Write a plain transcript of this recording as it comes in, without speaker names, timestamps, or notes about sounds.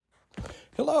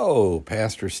Hello,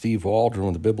 Pastor Steve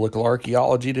Waldron with Biblical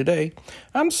Archaeology today.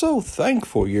 I'm so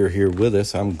thankful you're here with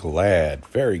us. I'm glad,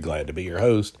 very glad to be your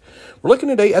host. We're looking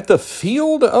today at the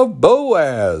field of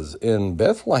Boaz in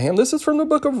Bethlehem. This is from the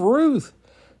book of Ruth.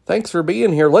 Thanks for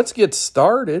being here. Let's get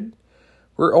started.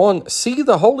 We're on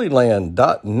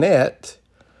seetheholyland.net.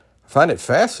 I find it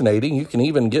fascinating. You can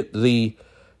even get the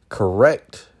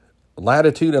correct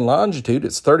latitude and longitude.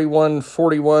 It's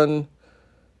 3141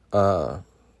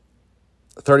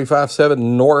 35.7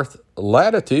 north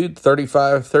latitude,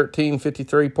 35.13,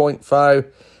 53.5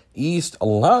 east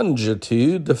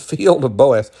longitude, the field of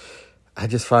Boaz. I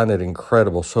just find it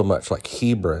incredible, so much like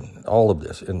Hebron, all of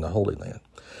this in the Holy Land.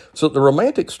 So the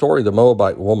romantic story of the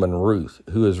Moabite woman Ruth,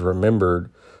 who is remembered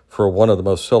for one of the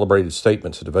most celebrated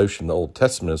statements of devotion in the Old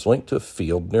Testament, is linked to a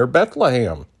field near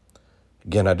Bethlehem.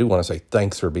 Again, I do want to say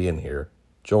thanks for being here.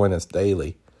 Join us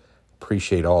daily.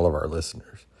 Appreciate all of our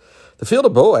listeners. The field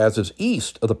of Boaz is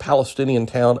east of the Palestinian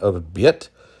town of Beit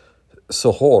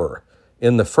Sahor,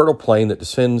 in the fertile plain that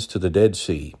descends to the Dead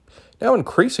Sea. Now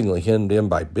increasingly hemmed in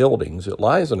by buildings, it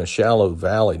lies in a shallow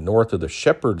valley north of the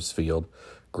Shepherd's Field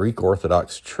Greek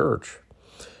Orthodox Church.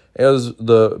 As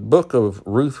the book of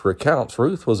Ruth recounts,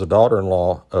 Ruth was a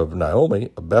daughter-in-law of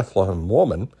Naomi, a Bethlehem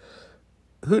woman,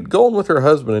 who had gone with her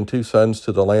husband and two sons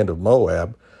to the land of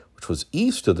Moab, which was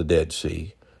east of the Dead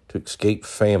Sea, to escape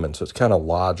famine. So it's kind of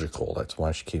logical. That's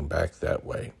why she came back that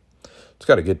way. It's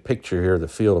got a good picture here of the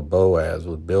field of Boaz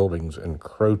with buildings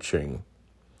encroaching.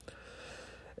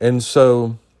 And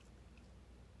so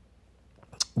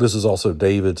this is also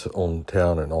David's own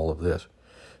town and all of this.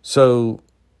 So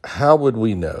how would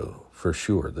we know for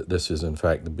sure that this is in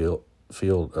fact the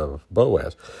field of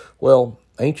Boaz? Well,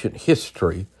 ancient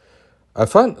history,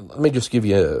 let me just give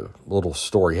you a little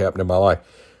story happened in my life.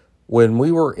 When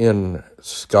we were in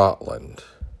Scotland,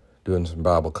 doing some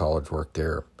Bible college work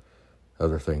there,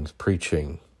 other things,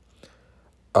 preaching,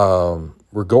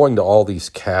 we're going to all these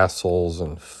castles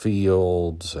and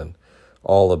fields and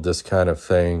all of this kind of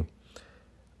thing,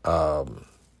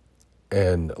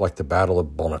 and like the Battle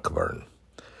of Bannockburn.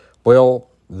 Well,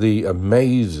 the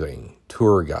amazing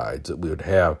tour guides that we would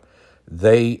have,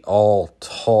 they all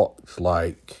talked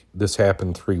like this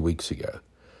happened 3 weeks ago.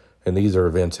 And these are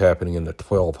events happening in the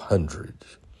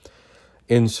 1200s.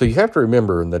 And so you have to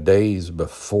remember, in the days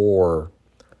before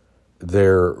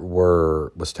there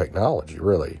was technology,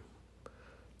 really,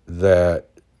 that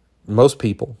most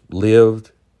people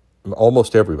lived,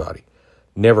 almost everybody,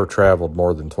 never traveled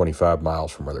more than 25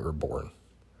 miles from where they were born.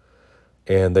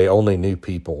 And they only knew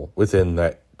people within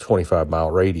that 25-mile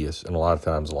radius, and a lot of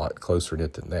times a lot closer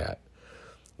knit than that.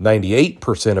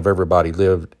 98% of everybody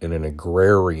lived in an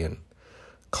agrarian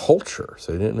culture,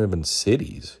 so they didn't live in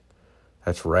cities.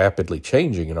 That's rapidly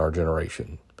changing in our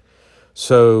generation.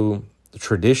 So the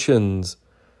traditions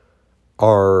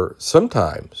are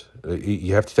sometimes,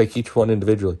 you have to take each one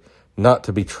individually, not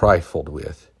to be trifled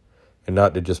with, and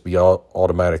not to just be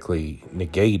automatically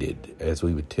negated as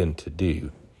we would tend to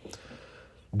do.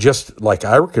 Just like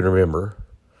I can remember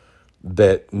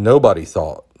that nobody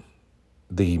thought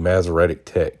the Masoretic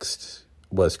text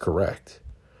was correct,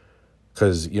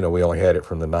 because, we only had it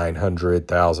from the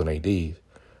 900,000 AD. And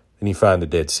you find the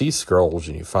Dead Sea Scrolls,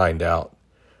 and you find out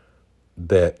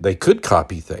that they could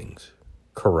copy things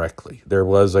correctly. There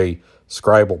was a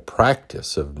scribal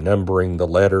practice of numbering the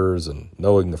letters and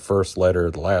knowing the first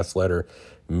letter, the last letter,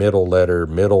 middle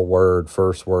word,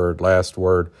 first word, last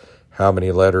word, how many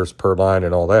letters per line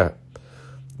and all that,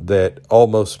 that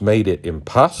almost made it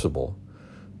impossible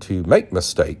to make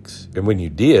mistakes. And when you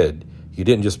did, you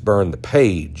didn't just burn the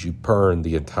page, you burned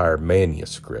the entire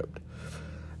manuscript.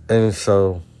 And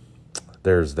so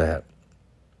there's that.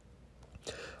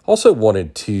 Also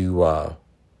wanted to,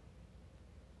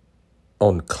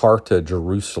 on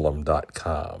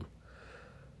cartajerusalem.com,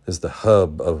 is the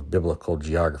hub of biblical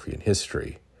geography and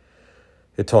history.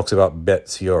 It talks about Bet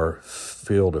Seor,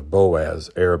 field of Boaz,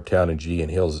 Arab town in Judean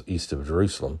hills east of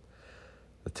Jerusalem.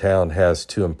 The town has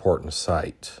two important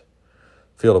sites.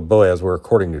 Field of Boaz, where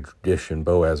according to tradition,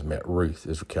 Boaz met Ruth,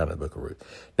 is recounted in the book of Ruth.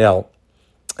 Now,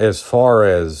 as far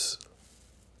as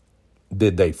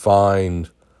did they find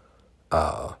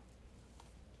an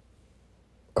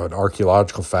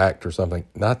archaeological fact or something,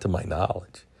 not to my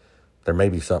knowledge. There may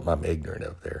be something I'm ignorant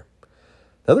of there.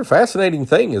 Another fascinating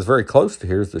thing is very close to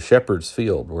here is the Shepherd's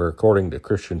Field, where according to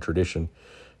Christian tradition,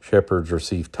 shepherds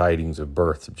received tidings of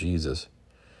birth of Jesus.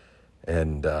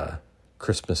 And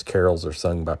Christmas carols are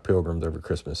sung by pilgrims every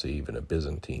Christmas Eve, and a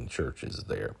Byzantine church is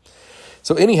there.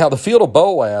 So anyhow, the field of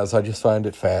Boaz, I just find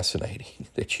it fascinating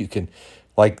that you can,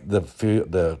 like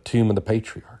the tomb of the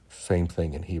patriarch, same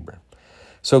thing in Hebron.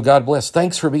 So God bless.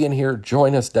 Thanks for being here.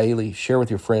 Join us daily. Share with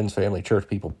your friends, family, church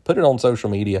people. Put it on social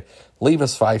media. Leave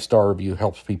us 5-star review.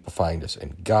 Helps people find us.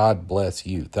 And God bless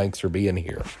you. Thanks for being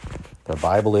here. The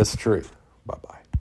Bible is true. Bye-bye.